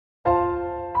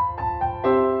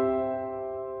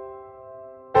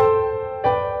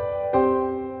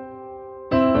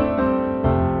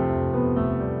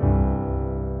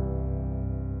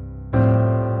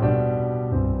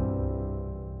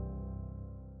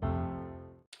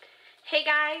Hey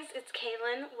guys, it's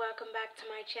Kalin. Welcome back to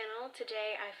my channel.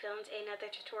 Today I filmed another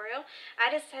tutorial.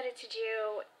 I decided to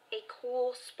do a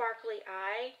cool sparkly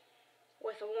eye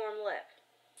with a warm lip.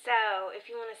 So if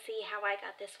you want to see how I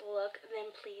got this look,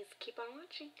 then please keep on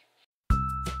watching.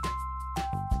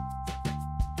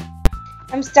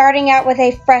 I'm starting out with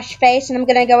a fresh face, and I'm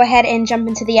going to go ahead and jump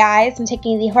into the eyes. I'm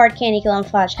taking the Hard Candy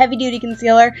Glamoflauge Heavy Duty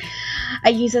Concealer. I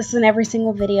use this in every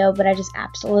single video, but I just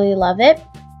absolutely love it.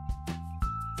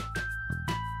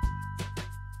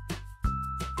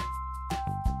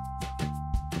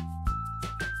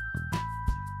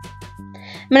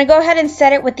 I'm going to go ahead and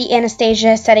set it with the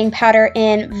Anastasia setting powder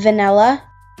in Vanilla.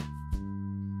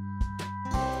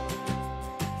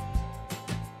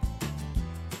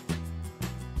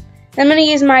 I'm going to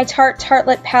use my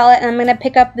Tartelette palette, and I'm going to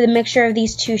pick up the mixture of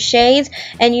these two shades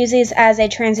and use these as a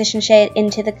transition shade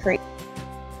into the crease.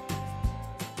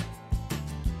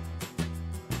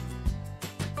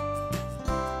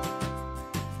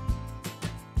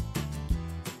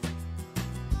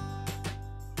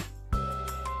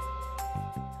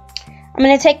 I'm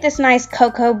going to take this nice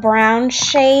cocoa brown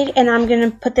shade, and I'm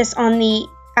going to put this on the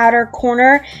outer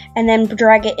corner and then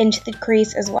drag it into the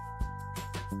crease as well.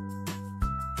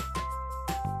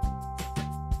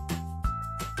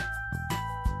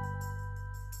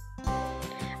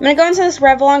 I'm going to go into this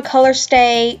Revlon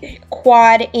Colorstay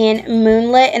Quad in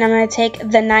Moonlight, and I'm going to take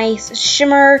the nice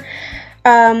shimmer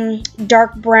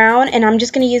dark brown, and I'm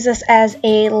just going to use this as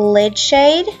a lid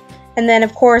shade. And then,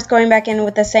 of course, going back in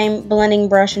with the same blending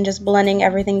brush and just blending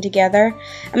everything together.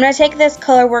 I'm going to take this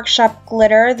Color Workshop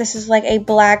glitter. This is like a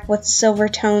black with silver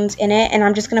tones in it, and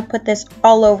I'm just going to put this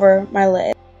all over my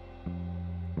lid.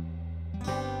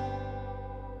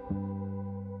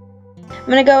 I'm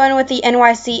going to go in with the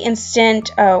NYC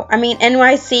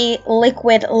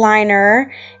liquid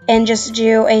liner and just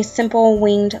do a simple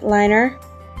winged liner.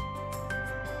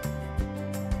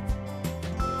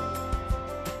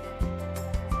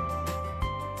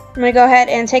 I'm going to go ahead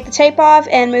and take the tape off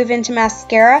and move into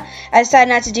mascara. I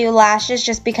decided not to do lashes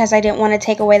just because I didn't want to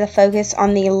take away the focus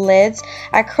on the lids.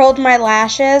 I curled my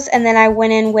lashes, and then I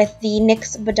went in with the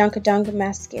NYX Badunkadunk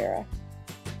mascara.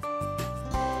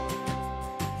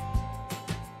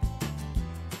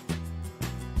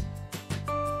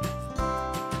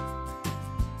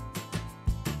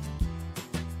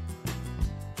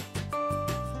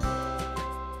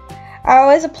 I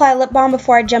always apply lip balm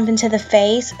before I jump into the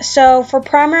face. So for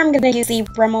primer, I'm going to use the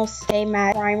Rimmel Stay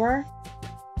Matte Primer.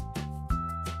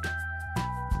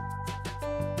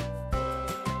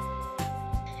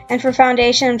 And for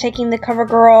foundation, I'm taking the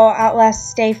Covergirl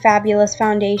Outlast Stay Fabulous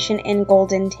Foundation in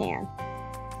Golden Tan.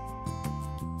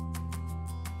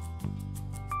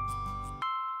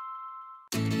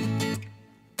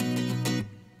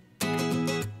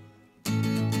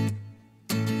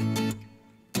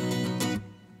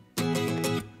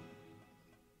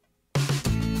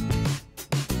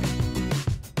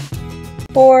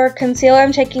 For concealer,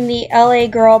 I'm taking the LA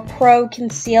Girl Pro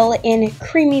Conceal in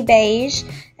Creamy Beige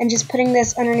and just putting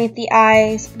this underneath the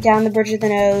eyes, down the bridge of the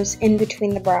nose, in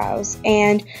between the brows,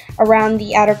 and around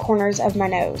the outer corners of my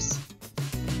nose.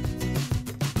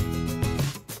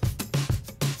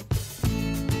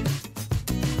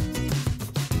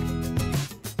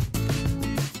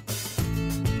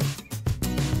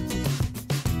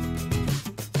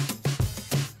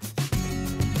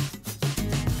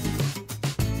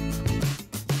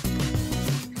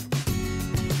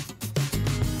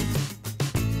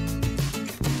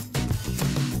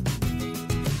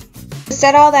 To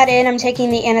set all that in, I'm taking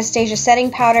the Anastasia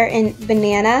setting powder in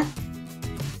Banana.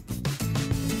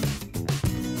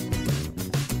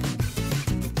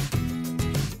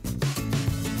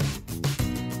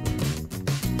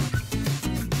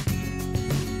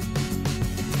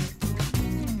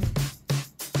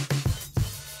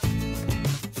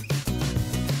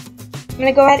 I'm going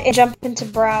to go ahead and jump into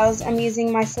brows. I'm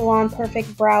using my Salon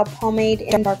Perfect Brow Pomade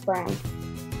in dark brown.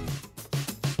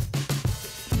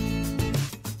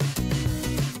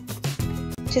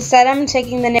 To set, I'm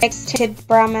taking the NYX Tinted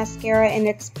Brow Mascara in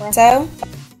Espresso.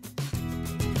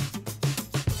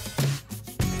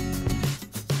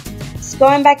 So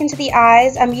going back into the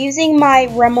eyes, I'm using my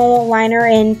Rimmel liner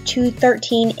in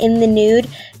 213 in the nude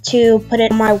to put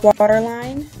it on my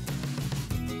waterline.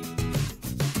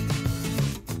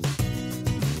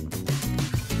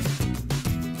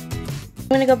 I'm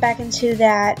going to go back into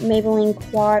that Maybelline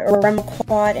Quad or Rimmel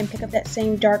Quad and pick up that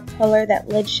same dark color, that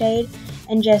lid shade,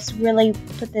 and just really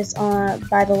put this on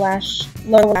by the lower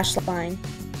lash line.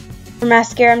 For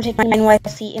mascara, I'm taking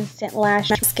NYC Instant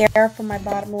Lash Mascara for my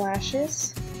bottom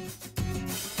lashes.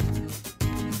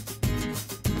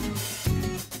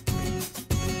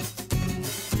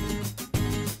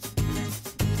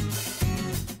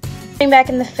 Back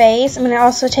in the face, I'm going to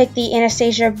also take the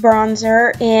Anastasia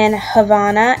bronzer in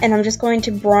Havana, and I'm just going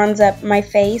to bronze up my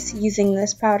face using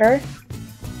this powder.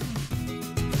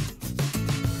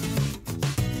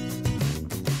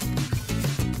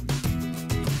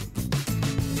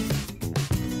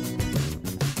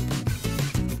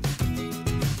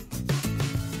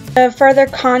 To further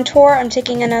contour, I'm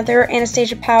taking another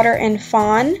Anastasia powder in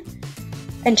Fawn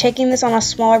and taking this on a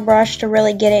smaller brush to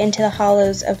really get it into the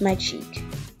hollows of my cheek.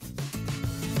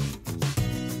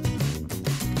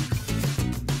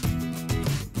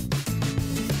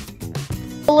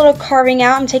 A little carving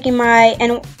out, I'm taking my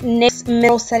NYX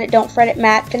Middle Set It Don't Fret It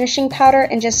matte finishing powder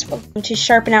and just to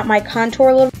sharpen out my contour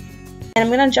a little bit. And I'm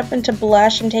going to jump into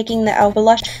blush. I'm taking the e.l.f.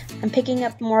 blush. I'm picking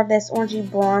up more of this orangey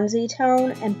bronzy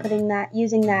tone and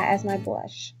using that as my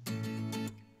blush.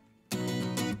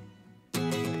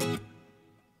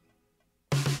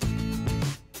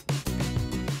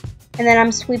 And then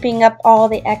I'm sweeping up all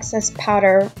the excess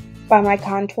powder by my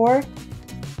contour.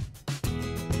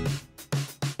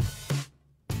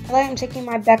 I'm taking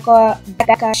my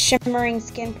Becca Shimmering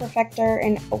Skin Perfector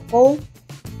in Opal.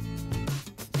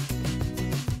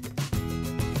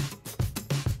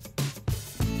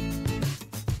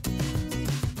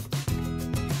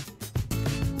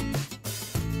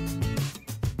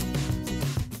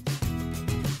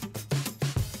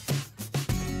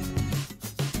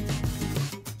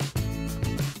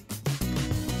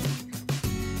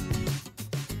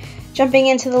 Jumping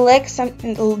into the lips,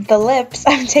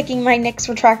 I'm taking my NYX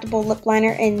retractable lip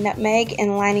liner in Nutmeg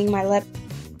and lining my lip.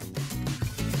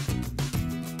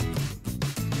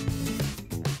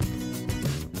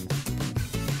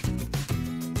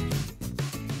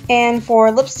 And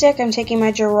for lipstick, I'm taking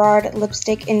my Gerard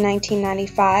lipstick in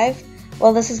 1995.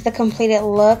 Well, this is the completed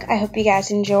look. I hope you guys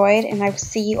enjoyed, and I will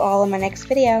see you all in my next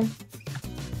video.